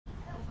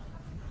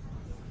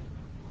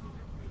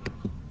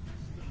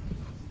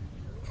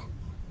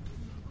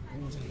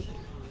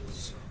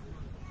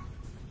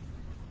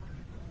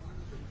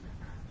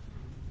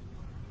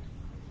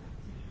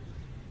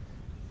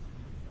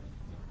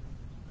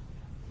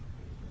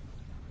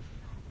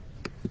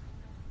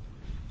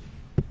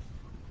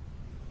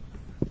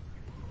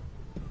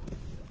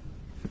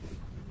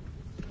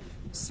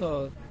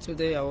So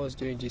today I was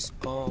doing this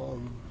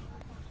kind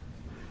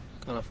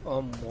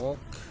of work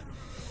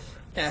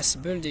as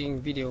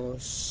building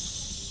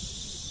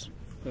videos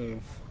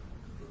with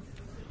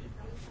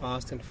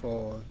fast and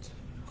forward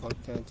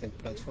content and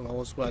platform. I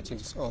was writing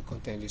this all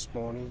content this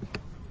morning,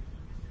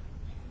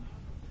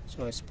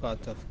 so as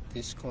part of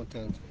this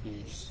content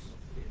is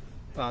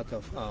part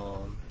of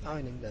our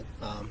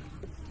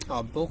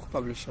book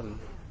publishing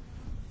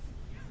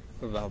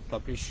with our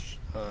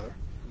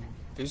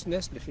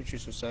business, the Future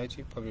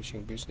Society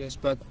publishing business.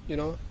 But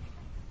you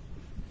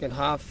can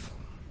have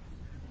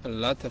a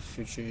lot of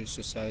Future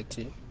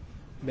Society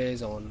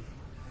based on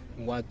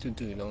what to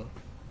do,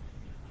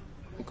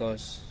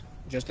 because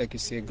just like you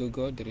say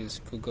Google, there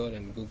is Google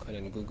and Google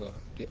and Google,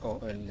 the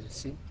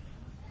OLC,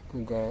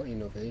 Google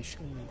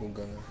Innovation,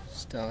 Google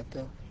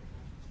Startup,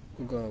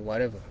 Google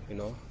whatever,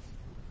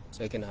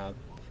 so you can have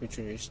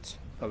futurists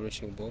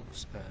publishing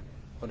books and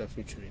other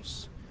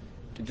futurists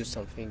to do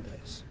something,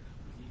 guys.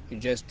 You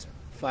just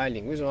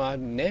filing. Reason why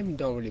name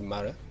don't really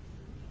matter,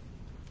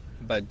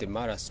 but they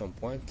matter at some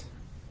point.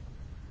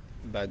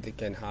 But they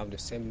can have the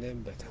same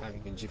name but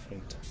having a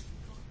different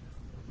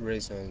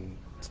reason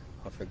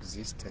of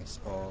existence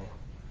or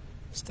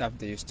stuff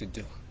they used to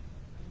do.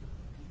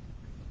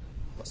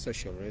 Or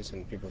social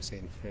reason, people say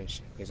in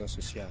French, raison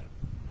sociale.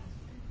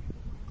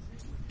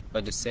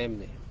 But the same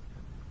name.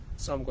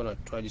 So I'm gonna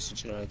try this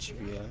generative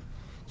AI.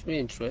 It's really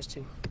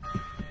interesting.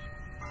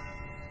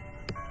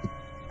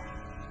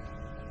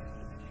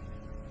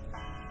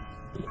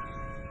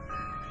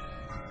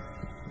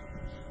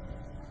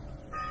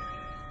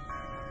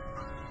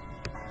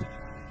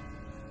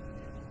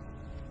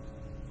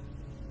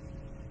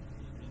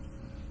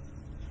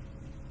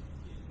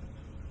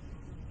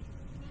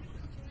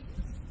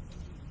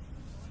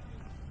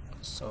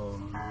 So,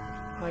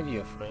 my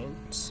dear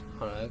friends,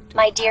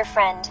 My dear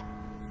friend,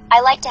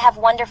 I like to have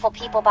wonderful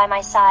people by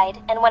my side,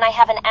 and when I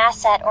have an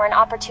asset or an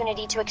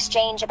opportunity to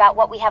exchange about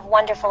what we have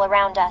wonderful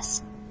around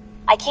us,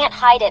 I can't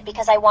hide it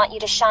because I want you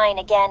to shine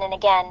again and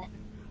again.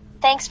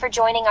 Thanks for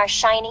joining our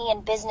shiny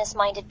and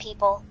business-minded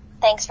people.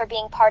 Thanks for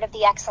being part of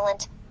the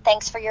excellent.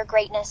 Thanks for your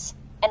greatness,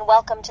 and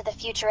welcome to the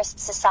Futurist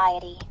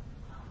Society.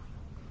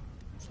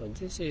 So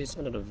this is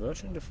another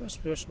version. The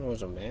first version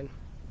was a man.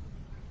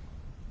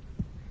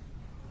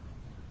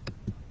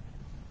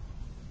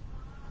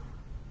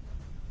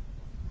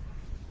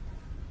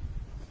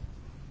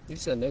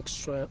 This is an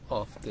extra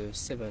of the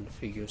 7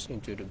 figures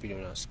into the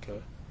Billionaires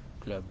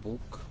Club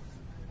book,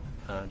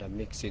 and I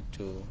mix it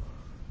to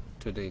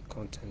the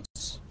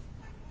contents.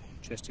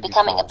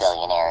 Becoming a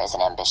billionaire is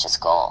an ambitious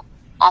goal,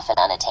 often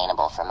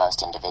unattainable for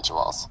most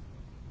individuals.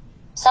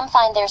 Some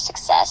find their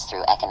success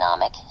through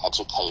economic,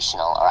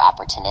 educational, or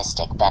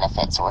opportunistic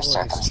benefits or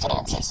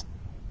circumstances.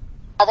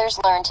 Others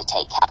learn to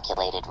take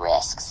calculated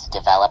risks,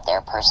 develop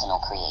their personal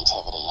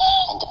creativity,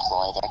 and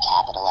deploy their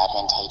capital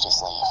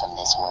advantageously. From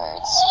these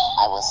words,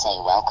 I will say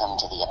welcome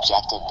to the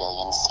Objective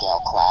Billion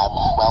Scale Club.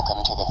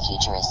 Welcome to the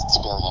Futurists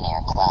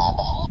Billionaire Club.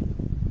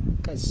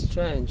 That's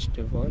strange,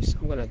 the voice.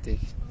 I'm gonna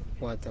take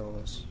what I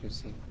was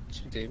using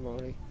today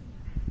morning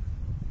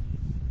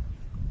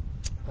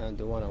and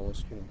the one I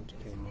was using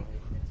today morning.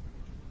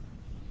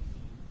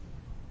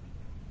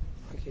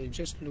 Okay, it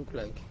just look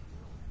like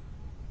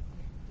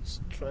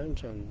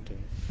strange on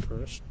the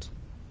first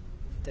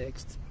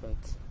text, but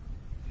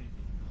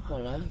I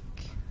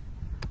like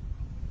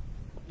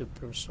the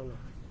persona.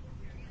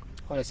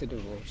 Or I say the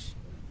voice.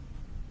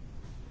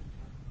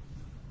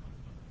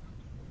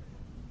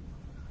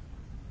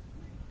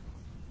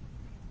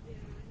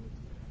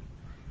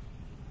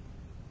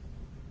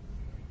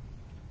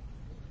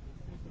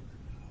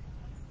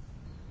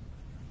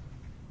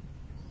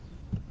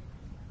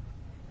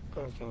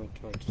 Okay, we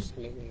try to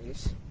select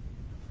this.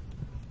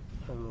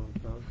 I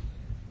move down.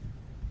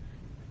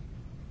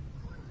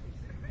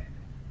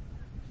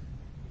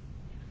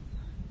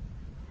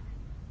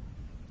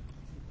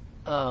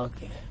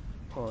 Okay,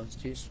 pause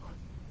this one.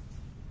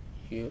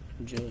 Here,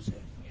 Joseph.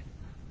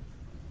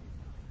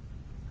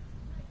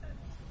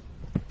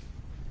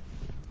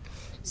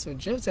 So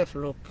Joseph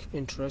looked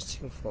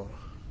interesting for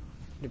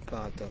the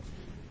part of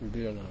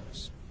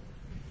billionaires.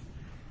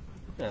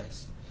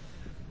 Yes.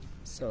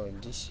 So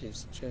this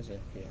is Joseph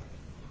here.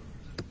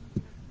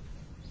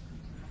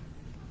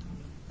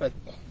 But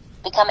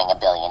becoming a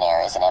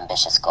billionaire is an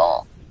ambitious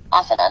goal,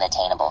 often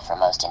unattainable for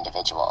most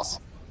individuals.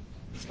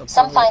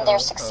 Some find their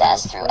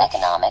success through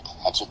economic,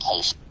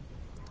 education.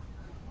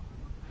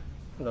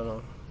 I don't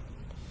know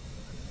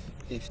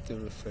if the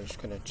refresh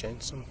gonna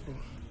change something.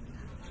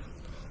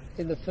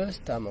 In the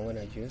first time when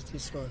I used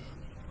this one,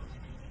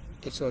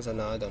 it was an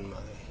ad on my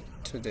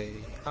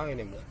today. How you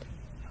name that?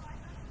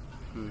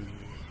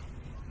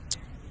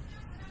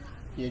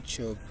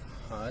 YouTube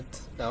ad.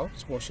 I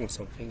was watching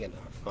something and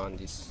I found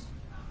this.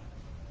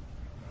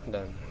 And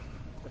then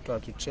I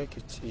tried to check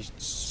it.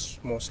 It's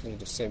mostly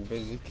the same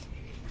basic.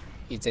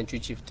 It's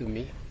intuitive to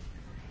me.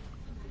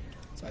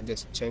 So I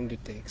just change the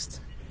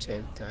text,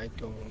 change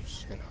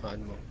titles, and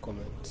add more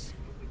comments.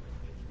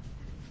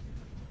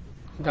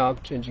 Now I'm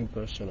changing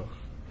personal.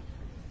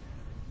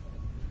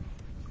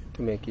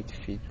 to make it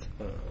fit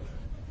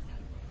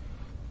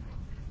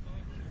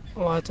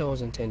what I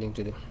was intending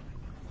to do.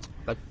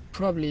 But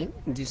probably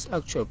this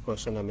actual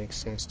persona makes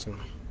sense to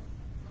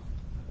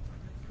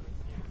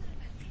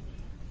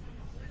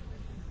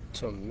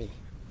me.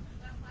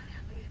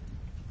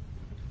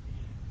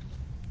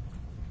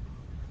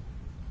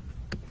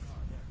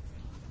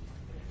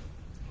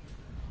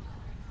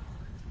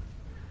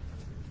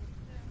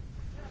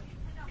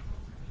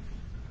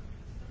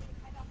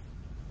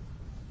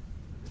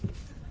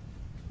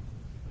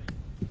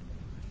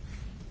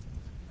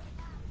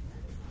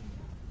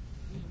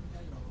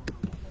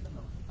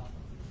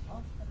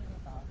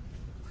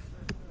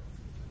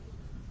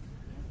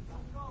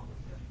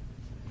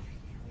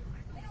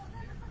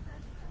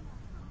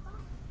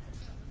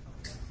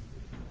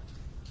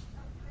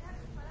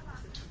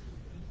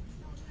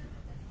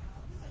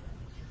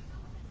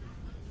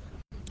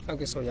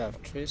 Okay, so you have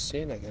 3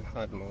 scenes. I can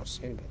add more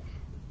scenes,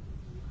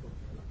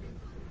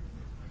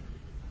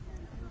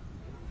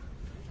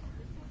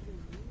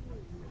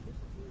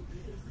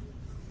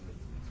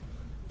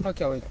 but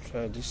okay, I will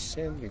try this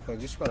scene because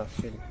this one I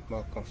feel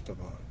more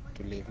comfortable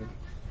to live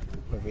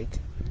with it.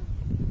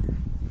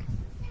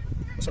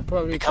 So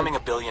probably becoming a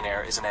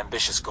billionaire is an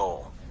ambitious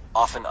goal,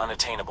 often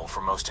unattainable for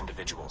most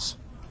individuals.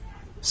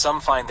 Some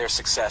find their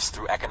success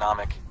through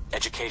economic,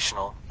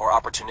 educational, or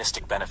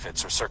opportunistic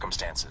benefits or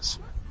circumstances.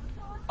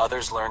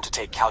 Others learn to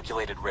take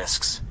calculated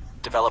risks,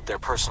 develop their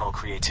personal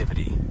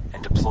creativity,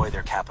 and deploy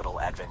their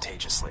capital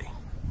advantageously.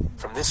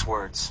 From this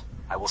words,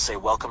 I will say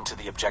welcome to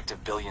the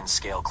Objective Billion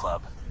Scale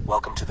Club.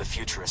 Welcome to the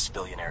Futurist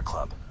Billionaire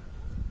Club.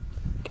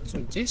 So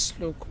this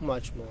look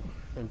much more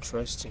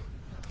interesting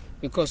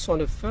because on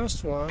the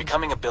first one,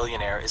 becoming a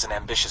billionaire is an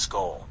ambitious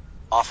goal,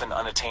 often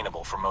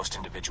unattainable for most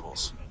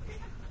individuals.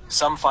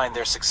 Some find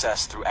their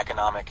success through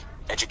economic,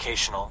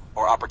 educational,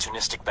 or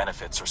opportunistic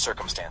benefits or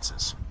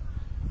circumstances.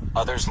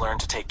 Others learn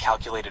to take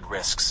calculated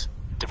risks,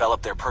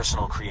 develop their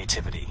personal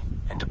creativity,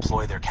 and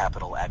deploy their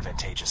capital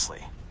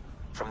advantageously.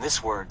 From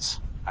this words,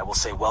 I will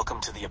say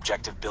welcome to the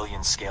Objective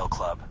Billion Scale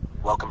Club.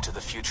 Welcome to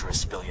the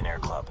Futurist Billionaire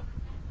Club.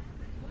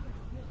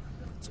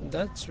 So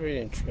that's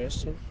really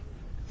interesting.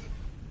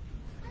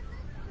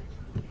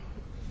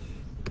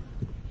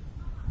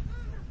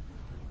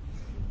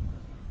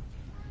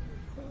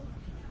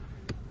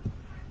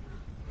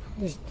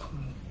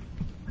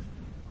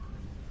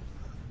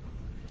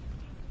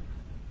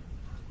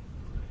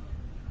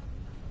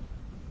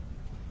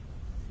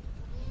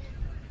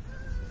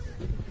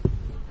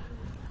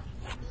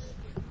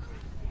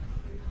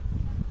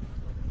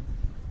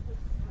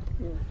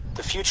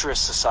 The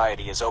Futurist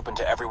Society is open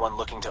to everyone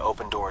looking to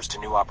open doors to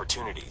new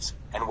opportunities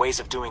and ways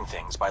of doing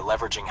things by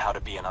leveraging how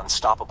to be an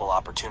unstoppable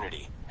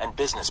opportunity and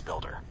business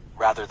builder,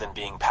 rather than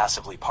being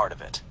passively part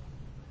of it.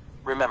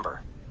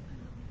 Remember,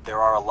 there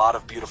are a lot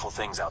of beautiful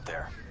things out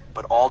there,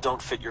 but all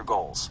don't fit your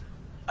goals.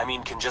 I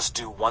mean, can just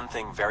do one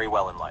thing very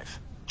well in life,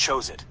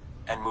 chose it,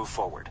 and move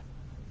forward.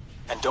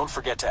 And don't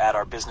forget to add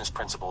our business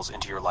principles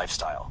into your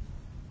lifestyle: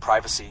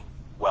 privacy,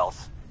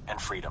 wealth, and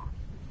freedom.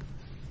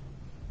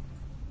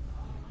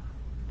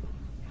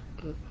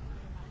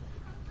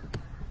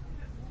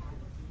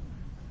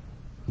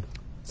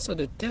 So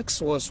the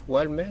text was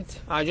well made.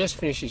 I just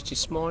finished it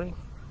this morning.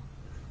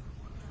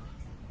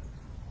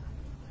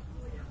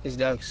 It's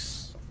like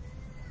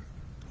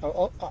I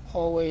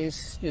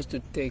always used to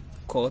take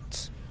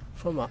quotes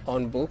from my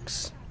own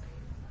books,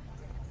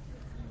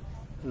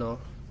 you know,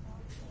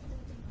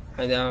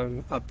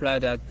 and apply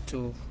that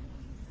to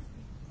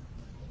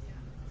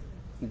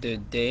the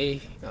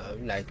day,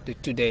 like the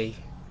today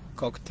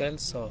cocktail.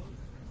 So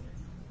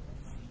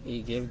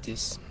he gave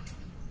this.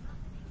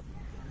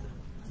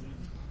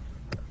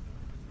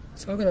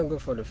 So I'm gonna go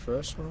for the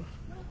first one.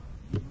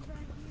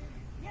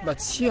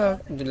 But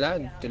here,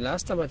 the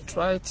last time I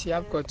tried, here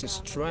I've got a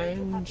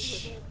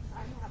strange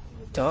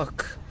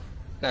talk,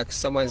 like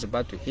someone's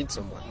about to hit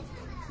someone,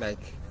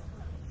 like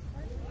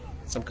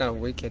some kind of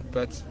wicked.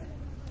 But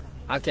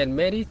I can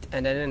make it,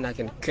 and then I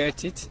can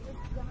cut it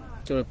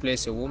to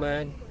replace a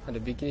woman at the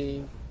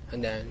beginning,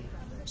 and then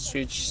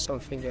switch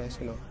something else,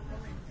 you know.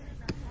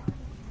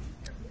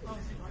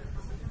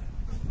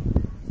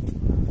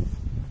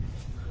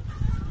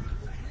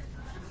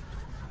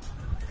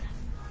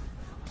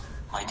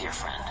 My dear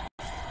friend,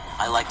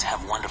 I like to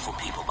have wonderful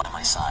people by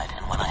my side,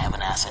 and when I have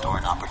an asset or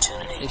an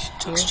opportunity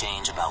to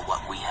exchange about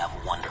what we have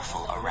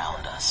wonderful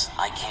around us,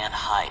 I can't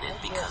hide it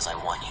because I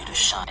want you to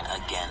shine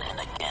again and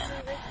again.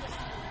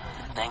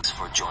 Thanks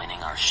for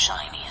joining our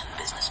shiny and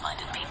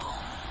business-minded people.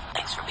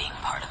 Thanks for being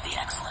part of the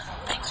excellent.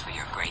 Thanks for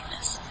your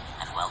greatness,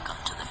 and welcome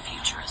to the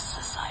Futurist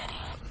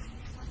Society.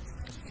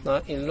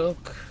 Now it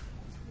look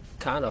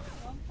kind of,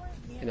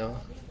 you know,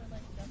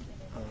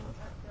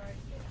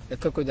 the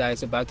crocodile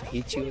is about to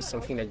hit you,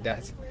 something like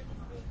that.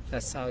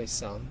 That's how it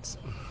sounds.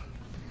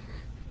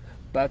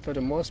 But for the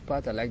most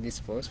part, I like this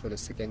voice for the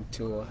second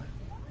two,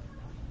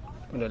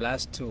 for the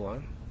last two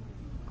one.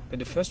 But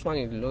the first one,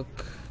 it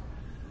look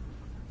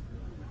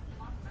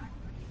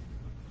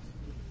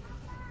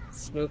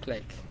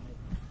like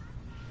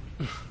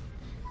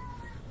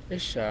a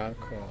shark,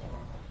 or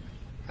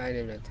I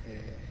know that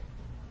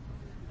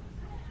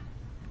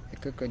a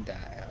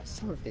crocodile or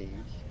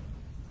something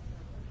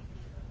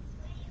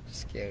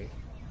scary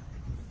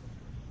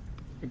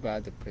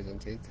about to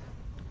present it.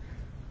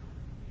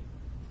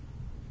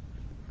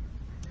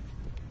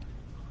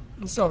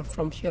 So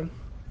from here,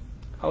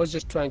 I was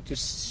just trying to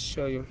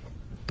show you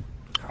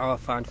how I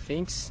found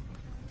things,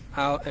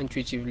 how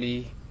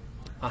intuitively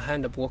I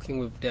end up working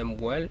with them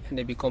well, and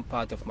they become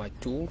part of my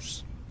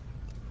tools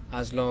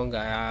as long as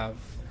I have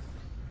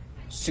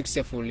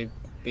successfully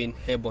been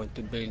able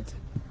to build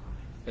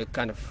a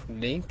kind of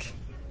link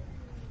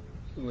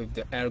with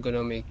the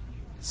ergonomic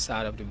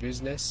side of the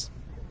business.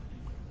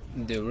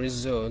 The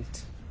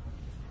result,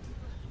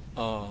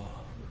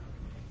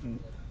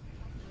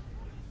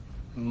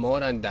 more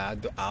than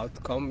that, the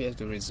outcome is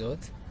the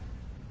result,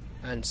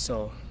 and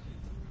so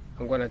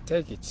I'm gonna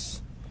take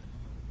it.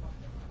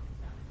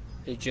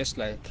 It's just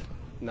like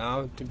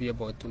now to be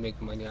able to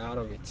make money out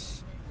of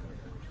it,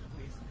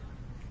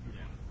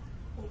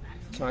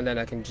 so that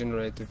I can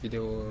generate a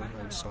video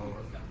and so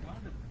on.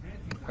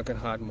 I can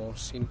add more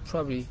scene.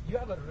 Probably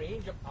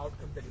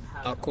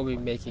I could be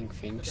making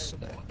things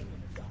like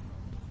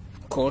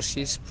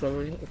courses,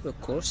 probably if a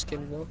course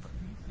can work.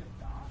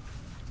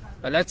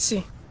 But let's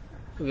see.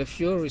 With a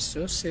few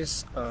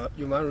resources,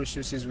 human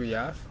resources we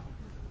have,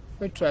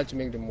 we try to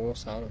make the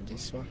most out of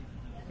this one.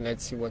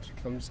 Let's see what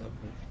comes up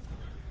with.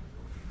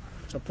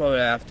 So probably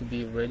I have to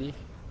be ready,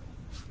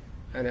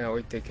 and I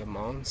will take a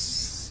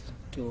month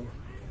to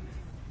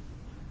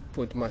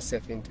put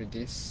myself into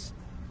this.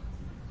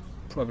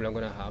 Probably I'm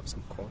gonna have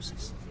some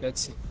courses.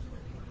 Let's see.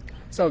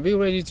 So be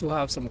ready to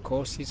have some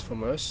courses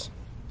from us,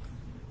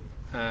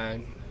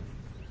 and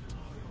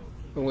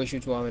we wish you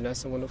to have a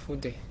nice and wonderful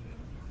day.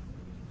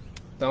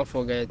 Don't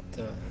forget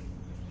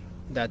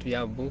that we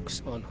have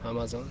books on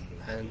Amazon,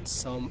 and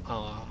some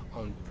are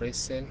on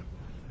pre-sale,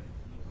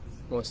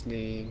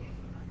 mostly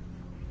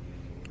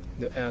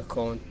the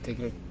Aircon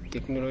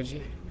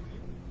technology,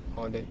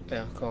 or the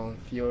Aircon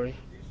Fury,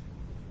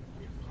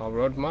 or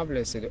roadmap,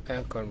 let's say the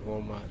Aircon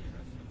roadmap,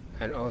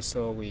 and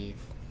also with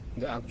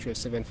the actual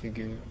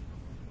 7-figure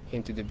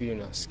into the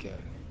billionaire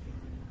scale.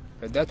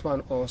 But that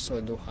one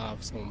also do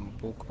have some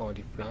book or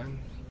the plan.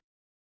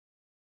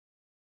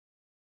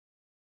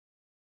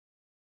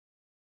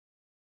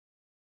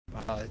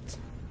 But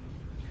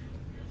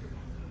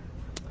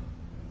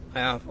I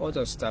have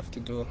other stuff to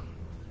do,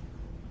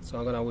 so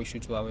I'm gonna wish you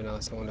to have a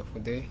nice and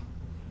wonderful day.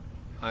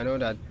 I know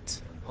that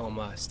all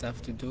my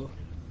stuff to do,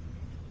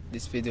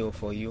 this video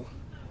for you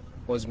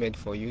was made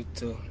for you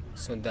too,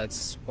 so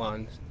that's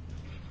one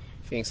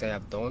things I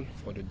have done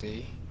for the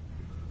day,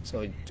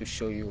 so to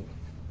show you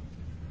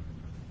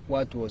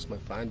what was my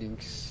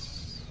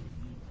findings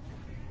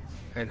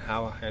and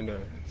how I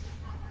handled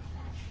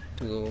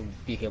to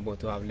be able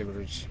to have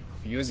leverage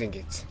of using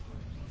it.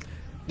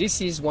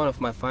 This is one of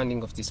my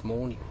findings of this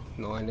morning.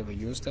 No, I never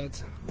used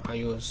that. I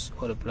use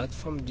other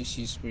platform. This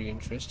is really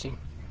interesting.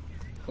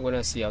 I'm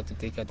gonna see how to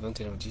take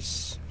advantage of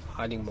this,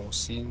 adding more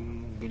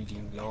scene,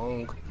 building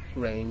long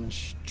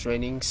range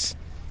trainings.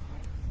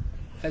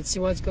 Let's see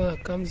what's gonna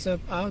comes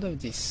up out of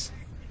this.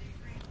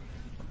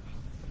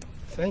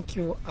 Thank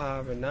you.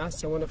 Have a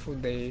nice and wonderful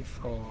day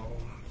from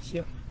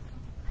here.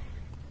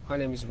 My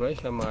name is Ray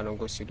Herman on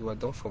GoSidua.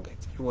 Don't forget,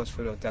 you was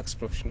fellow tax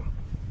professional,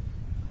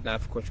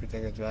 life coach with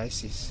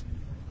advices,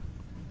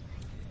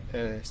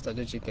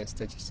 strategic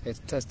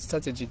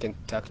and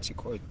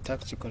tactical,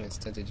 and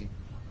strategic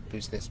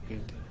business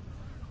builder.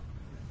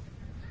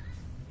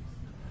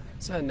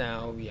 So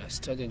now we have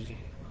strategy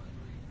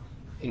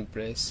in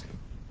place,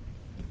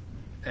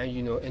 and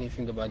you know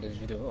anything about this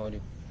video or the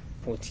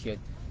put here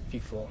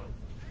before.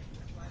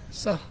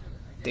 So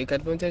take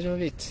advantage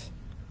of it.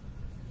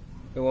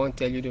 We won't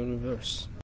tell you the reverse.